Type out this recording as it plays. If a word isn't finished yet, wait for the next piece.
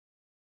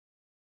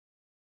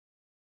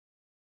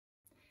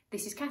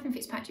This is Catherine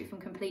Fitzpatrick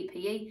from Complete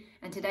PE,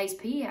 and today's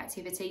PE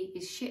activity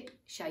is ship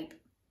shape.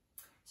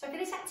 So for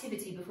this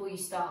activity, before you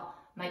start,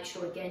 make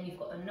sure again you've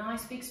got a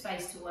nice big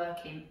space to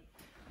work in.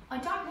 I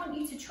don't want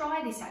you to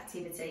try this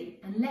activity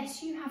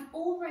unless you have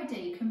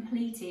already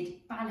completed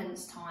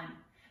balance time,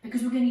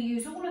 because we're going to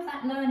use all of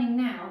that learning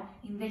now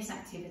in this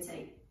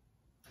activity.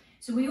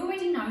 So we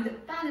already know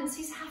that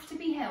balances have to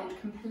be held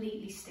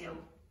completely still,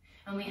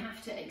 and we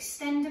have to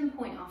extend and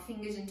point our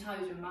fingers and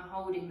toes when we're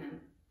holding them.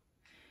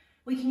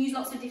 We can use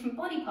lots of different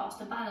body parts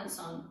to balance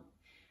on,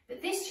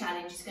 but this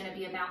challenge is going to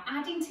be about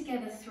adding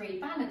together 3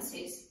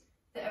 balances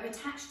that are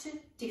attached to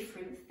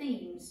different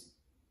themes.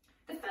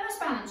 The first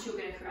balance you're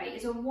going to create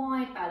is a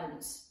wide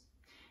balance.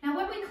 Now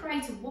when we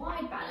create a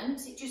wide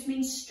balance, it just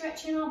means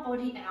stretching our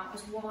body out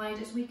as wide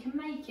as we can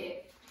make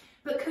it.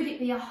 But could it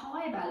be a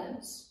high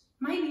balance?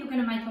 Maybe you're going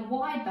to make a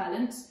wide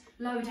balance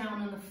low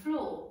down on the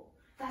floor.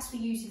 That's for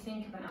you to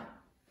think about.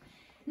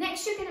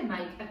 Next, you're going to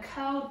make a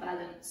curled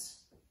balance.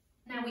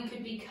 Now we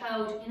could be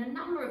curled in a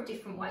number of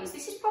different ways.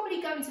 This is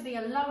probably going to be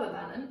a lower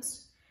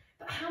balance,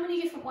 but how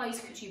many different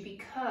ways could you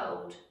be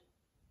curled?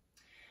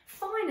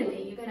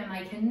 Finally, you're going to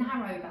make a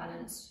narrow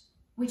balance,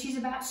 which is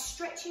about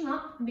stretching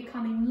up and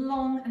becoming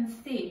long and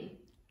thin.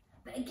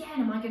 But again,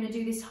 am I going to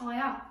do this high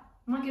up?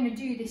 Am I going to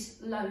do this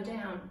low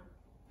down?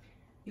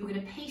 You're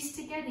going to piece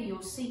together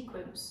your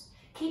sequence.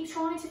 Keep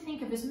trying to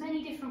think of as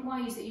many different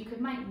ways that you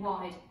could make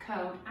wide,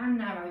 curled and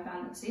narrow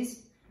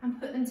balances and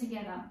put them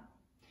together.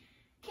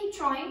 Keep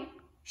trying,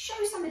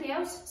 show somebody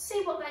else,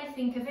 see what they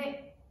think of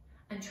it,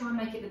 and try and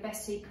make it the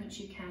best sequence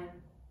you can.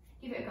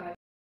 Give it a go.